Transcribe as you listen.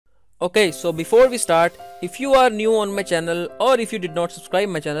Okay, so before we start, if you are new on my channel or if you did not subscribe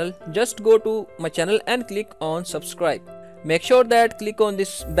my channel, just go to my channel and click on subscribe. Make sure that click on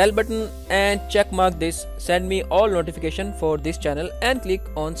this bell button and check mark this, send me all notification for this channel and click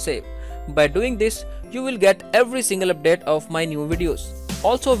on save. By doing this, you will get every single update of my new videos.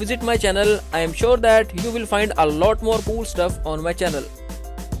 Also visit my channel, I am sure that you will find a lot more cool stuff on my channel.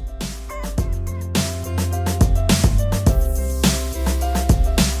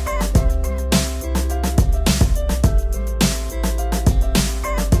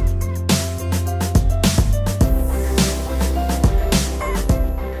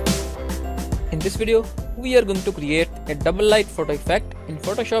 In this video, we are going to create a double light photo effect in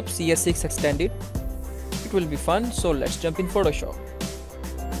Photoshop CS6 Extended. It will be fun, so let's jump in Photoshop.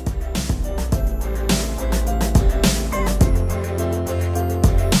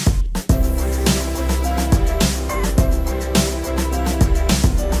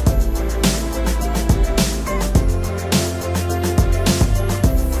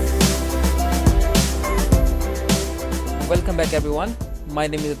 Welcome back everyone. My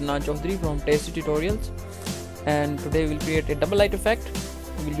name is Adnan from Tasty Tutorials, and today we'll create a double light effect.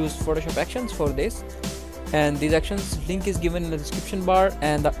 We'll use Photoshop actions for this, and these actions link is given in the description bar,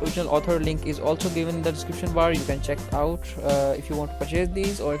 and the original author link is also given in the description bar. You can check out if you want to purchase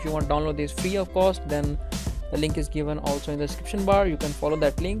these, or if you want to download these free of cost, then the link is given also in the description bar. You can follow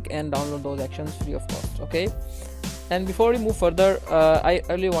that link and download those actions free of cost. Okay, and before we move further, I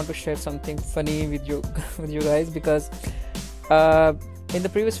really want to share something funny with you with you guys, because in the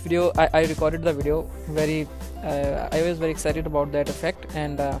previous video I recorded the video I was very excited about that effect,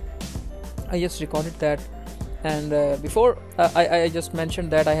 and I just recorded that, and before I just mentioned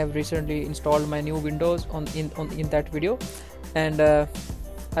that I have recently installed my new Windows in that video, and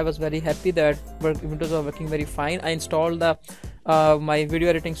I was very happy that Windows are working very fine. I installed the my video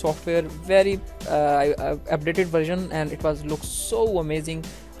editing software very updated version, and it looks so amazing.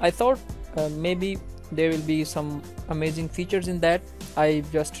 I thought maybe there will be some amazing features in that. I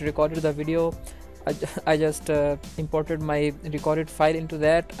just recorded the video. I just imported my recorded file into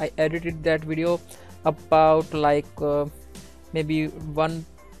that. I edited that video about like maybe 1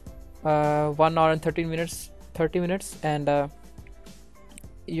 hour and 30 minutes, and I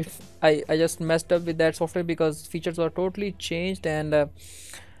just messed up with that software because features were totally changed, and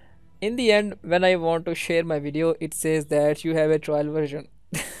in the end when I want to share my video, it says that you have a trial version.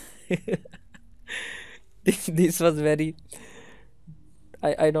 This was very,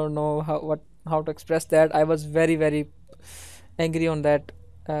 I don't know how to express that. I was very angry on that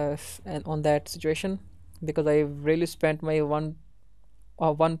and on that situation, because I really spent my one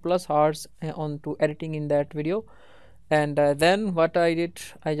plus hours on to editing in that video, and then what I did,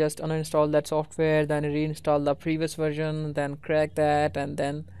 I just uninstalled that software, then reinstalled the previous version, then cracked that, and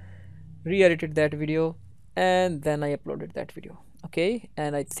then re-edited that video, and then I uploaded that video. Okay,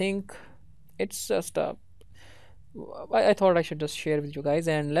 and I think it's just I thought I should just share with you guys,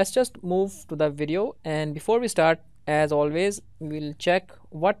 and let's just move to the video. And before we start, as always, we'll check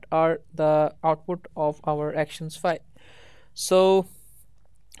what are the output of our actions file. So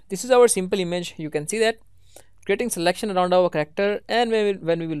this is our simple image. You can see that creating selection around our character, and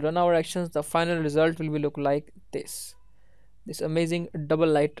when we will run our actions, the final result will be look like this amazing double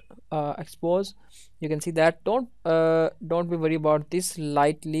light expose. You can see that. Don't be worried about this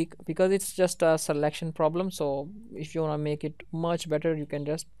light leak, because it's just a selection problem. So if you want to make it much better, you can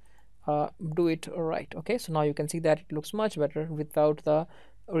just do it right. Okay, so now you can see that it looks much better without the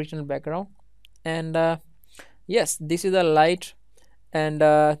original background. And yes, this is the light, and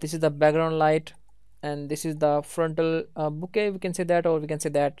this is the background light, and this is the frontal bouquet, we can say that, or we can say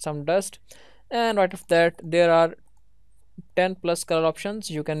that some dust. And right after that, there are 10 plus color options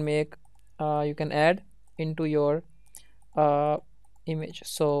you can make, you can add into your image.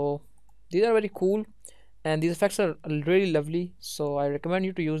 So these are very cool, and these effects are really lovely, so I recommend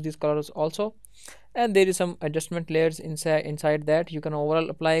you to use these colors also. And there is some adjustment layers inside that. You can overall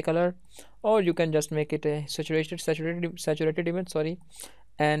apply a color, or you can just make it a saturated image, sorry.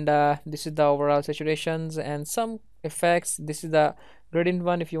 And this is the overall saturations and some effects. This is the gradient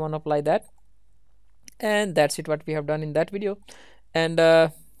one if you want to apply that. And that's it, what we have done in that video. And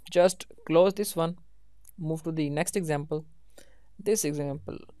just close this one, move to the next example. This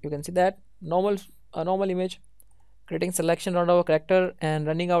example, you can see that a normal image, creating selection around our character and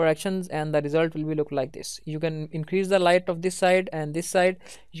running our actions, and the result will be look like this. You can increase the light of this side and this side.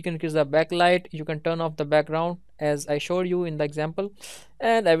 You can increase the backlight, you can turn off the background as I showed you in the example,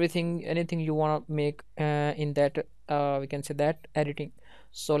 and anything you want to make in that we can say that editing.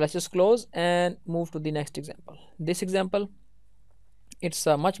 So let's just close and move to the next example. This example, it's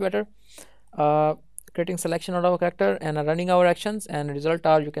much better. uh, Creating selection of our character and running our actions, and result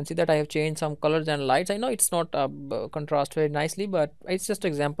are, you can see that I have changed some colors and lights. I know it's not contrast very nicely, but it's just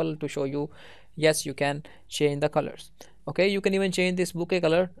example to show you, yes, you can change the colors. Okay, you can even change this bouquet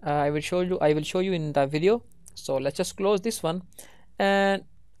color. I will show you in the video. So let's just close this one, and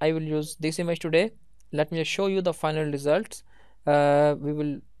I will use this image today. Let me just show you the final results. We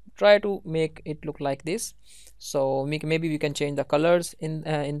will try to make it look like this. So maybe we can change the colors in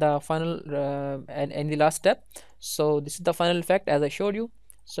the final and in the last step. So this is the final effect as I showed you.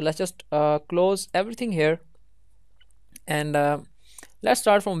 So let's just close everything here, and let's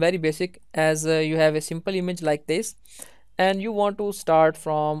start from very basic. As you have a simple image like this, and you want to start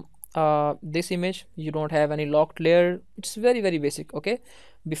from this image, you don't have any locked layer, it's very basic. Okay,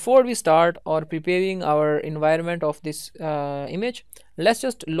 before we start or preparing our environment of this image, let's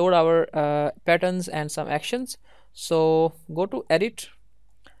just load our patterns and some actions. So go to edit,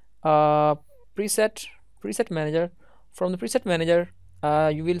 uh, preset, preset manager. From the preset manager,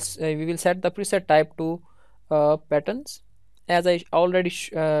 we will set the preset type to patterns, as I already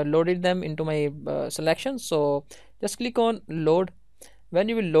loaded them into my selection. So just click on load. When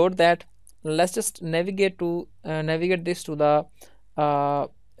you will load that, let's just navigate to navigate this to the uh,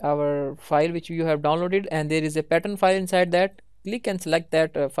 our file which you have downloaded, and there is a pattern file inside that. Click and select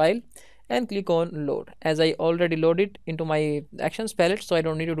that file and click on load. As I already loaded into my actions palette, so I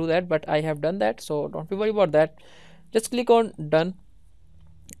don't need to do that, but I have done that, so don't be worried about that. Just click on done,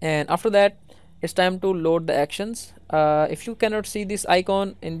 and after that it's time to load the actions. If you cannot see this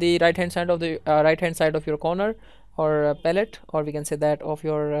icon in the right hand side of the right hand side of your corner or palette, or we can say that of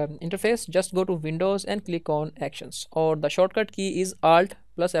your interface, just go to Windows and click on actions, or the shortcut key is Alt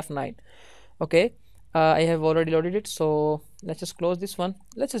plus F9. Okay, I have already loaded it, so let's just close this one.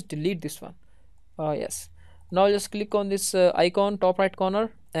 Let's just delete this one. Yes, now just click on this icon top right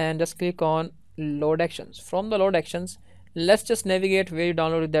corner and just click on load actions. From the load actions, let's just navigate where you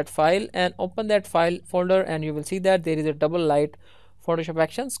downloaded that file and open that file folder, and you will see that there is a double light Photoshop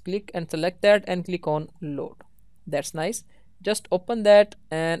actions. Click and select that and click on load. That's nice. Just open that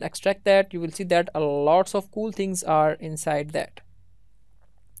and extract that. You will see that a lots of cool things are inside that.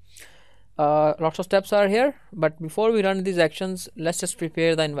 Lots of steps are here, but before we run these actions, let's just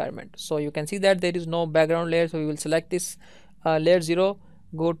prepare the environment. So you can see that there is no background layer, so we will select this layer 0,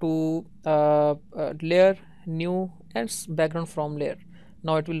 go to layer, new, and background from layer.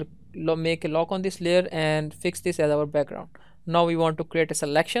 Now it will make a lock on this layer and fix this as our background. Now we want to create a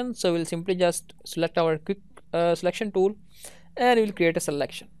selection, so we'll simply just select our quick selection tool, and we will create a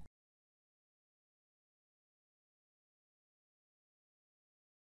selection.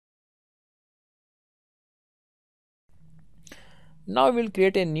 Now we will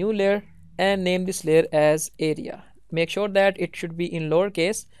create a new layer and name this layer as area. Make sure that it should be in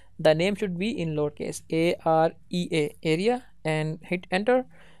lowercase. The name should be in lowercase, AREA, area, and hit enter.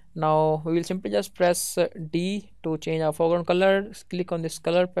 Now we will simply just press D to change our foreground color. Click on this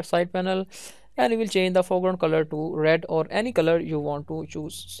color side panel, and we will change the foreground color to red or any color you want to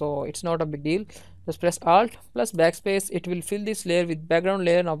choose. So it's not a big deal. Just press Alt plus backspace. It will fill this layer with background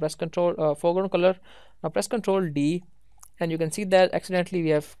layer. Now press Control foreground color. Now press Control D, and you can see that accidentally we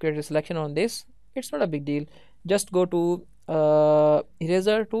have created a selection on this. It's not a big deal. Just go to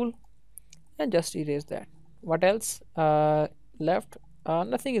eraser tool and just erase that. What else left?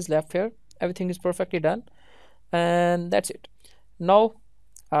 Nothing is left here. Everything is perfectly done, and that's it. Now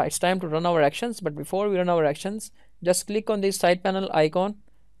it's time to run our actions, but before we run our actions, just click on this side panel icon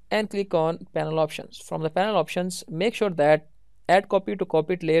and click on panel options. From the panel options, make sure that add copy to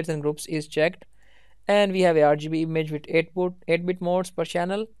copied layers and groups is checked, and we have a RGB image with 8-bit modes per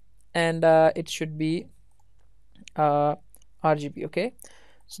channel, and it should be uh, RGB. Okay,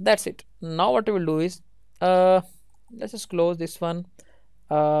 so that's it. Now what we will do is let's just close this one.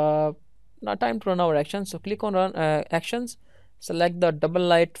 Now time to run our actions. So click on run actions, select the double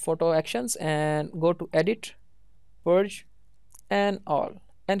light photo actions and go to edit, purge, and all,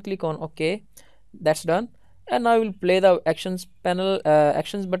 and click on OK. That's done. And now we will play the actions panel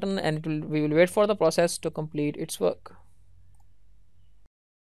actions button, and we will wait for the process to complete its work.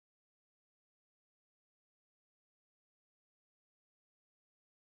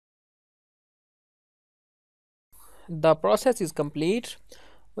 The process is complete.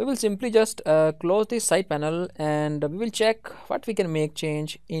 We will simply just close this side panel, and we will check what we can make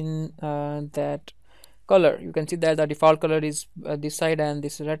change in that color. You can see that the default color is this side and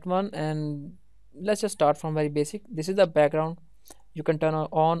this red one, and let's just start from very basic. This is the background. You can turn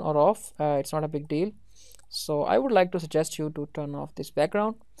on or off. It's not a big deal. So I would like to suggest you to turn off this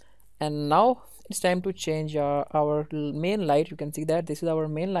background, and now it's time to change our main light. You can see that this is our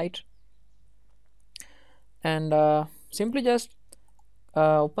main light, and simply just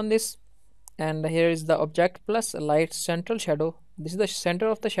open this, and here is the object plus light central shadow. This is the center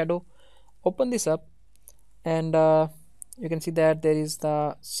of the shadow. Open this up, and you can see that there is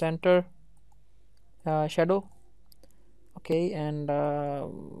the center shadow. Okay, and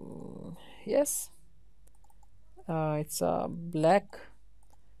yes, it's black.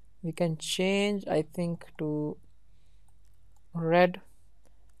 We can change, I think, to red,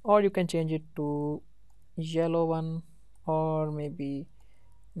 or you can change it to yellow one, or maybe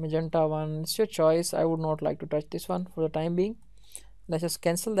magenta one. It's your choice. I would not like to touch this one for the time being. Let's just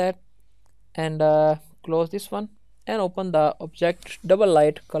cancel that, and close this one, and open the object double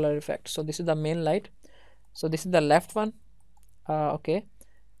light color effect. So this is the main light, so this is the left one. Okay,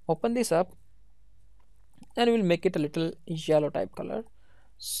 open this up, and we'll make it a little yellow type color.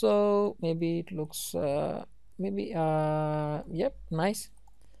 So maybe it looks maybe yep, nice.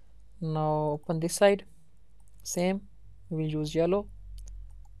 Now open this side, same, we'll use yellow.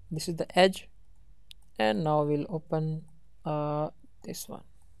 This is the edge, and now we'll open this one.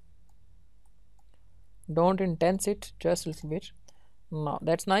 Don't intense it, just a little bit. Now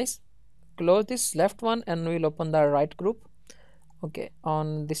that's nice. Close this left one, and we'll open the right group. Okay,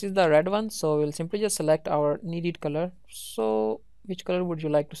 on this is the red one, so we'll simply just select our needed color. So which color would you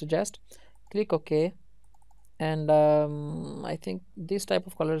like to suggest? Click OK, and I think this type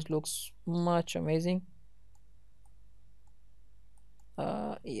of colors looks much amazing.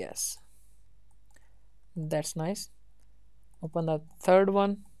 Yes, that's nice. Open the third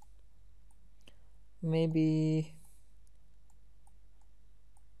one, maybe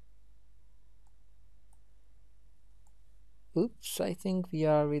oops, I think we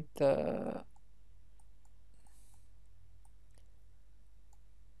are with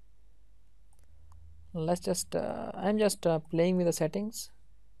let's just I'm just playing with the settings.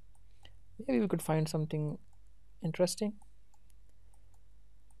 Maybe we could find something interesting.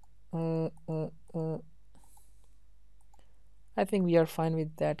 uh, uh, uh, I think we are fine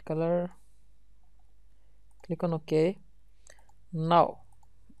with that color. Click on OK. Now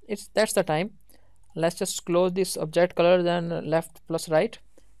that's the time. Let's just close this object color, then left plus right,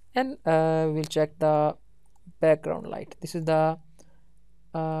 and we'll check the background light. This is the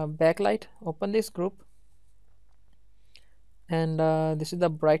backlight. Open this group, and this is the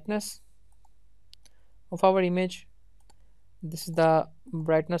brightness of our image. This is the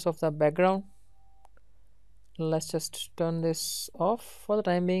brightness of the background. Let's just turn this off for the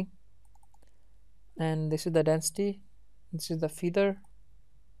time being, and this is the density. This is the feather.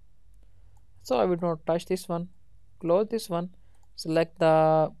 So I would not touch this one. Close this one, select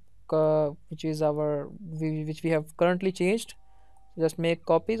the which is our which we have currently changed. Just make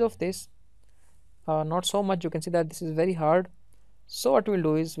copies of this, not so much. You can see that this is very hard. So what we'll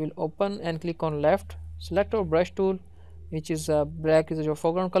do is we'll open and click on left, select our brush tool, which is black is your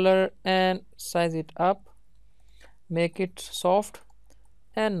foreground color, and size it up, make it soft,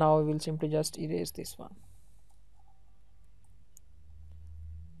 and now we will simply just erase this one.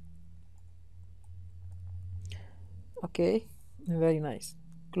 Okay, very nice.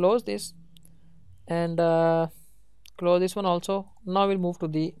 Close this, and close this one also. Now we'll move to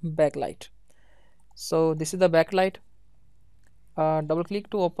the backlight. So this is the backlight. Double click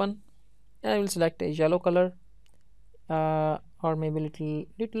to open, and I will select a yellow color, or maybe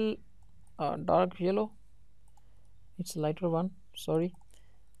little dark yellow. It's a lighter one, sorry.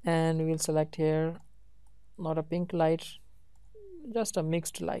 And we will select here not a pink light, just a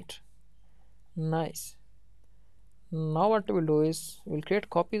mixed light. Nice. Now what we'll do is we'll create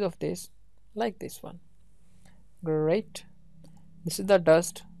copies of this, like this one. Great. This is the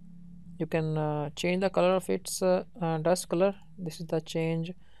dust. You can change the color of its dust color. This is the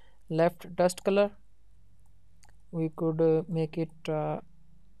change left dust color. We could make it we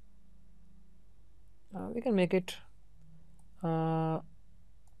can make it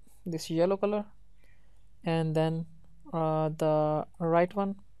this yellow color, and then the right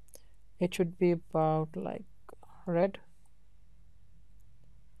one, it should be about like red.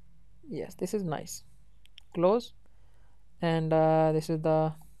 Yes, this is nice. Close, and this is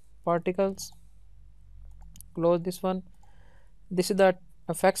the particles. Close this one. This is the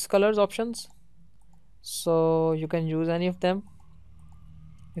effects colors options, so you can use any of them.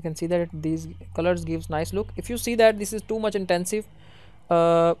 You can see that these colors gives nice look. If you see that this is too much intensive,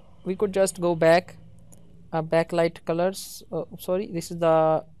 we could just go back, backlight colors, sorry, this is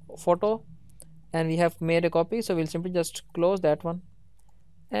the photo, and we have made a copy, so we'll simply just close that one,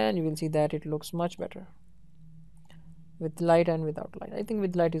 and you will see that it looks much better with light and without light. I think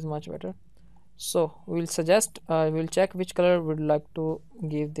with light is much better. So we'll check which color we'd like to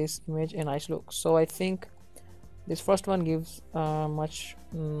give this image a nice look. So I think this first one gives much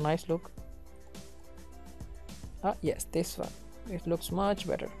nice look. Yes, this one, it looks much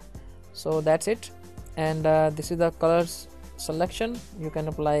better. So that's it. And this is the colors selection. You can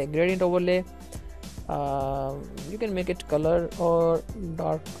apply a gradient overlay. You can make it color or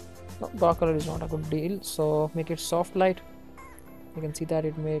dark. No, dark color is not a good deal, so make it soft light. You can see that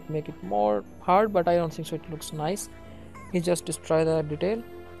it may make it more hard, but I don't think so. It looks nice. You just destroy the detail.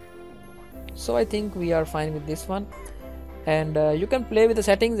 So I think we are fine with this one. And you can play with the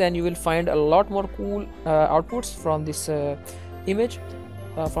settings and you will find a lot more cool outputs from this image,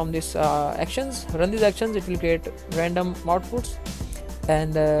 from these actions. Run these actions, it will create random outputs,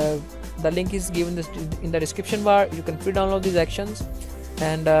 and the link is given this in the description bar. You can free download these actions.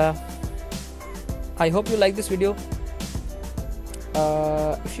 And I hope you like this video.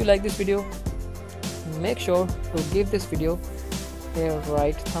 If you like this video, make sure to give this video a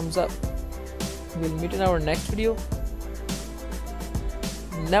right thumbs up. We'll meet in our next video.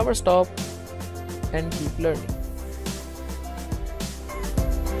 Never stop and keep learning.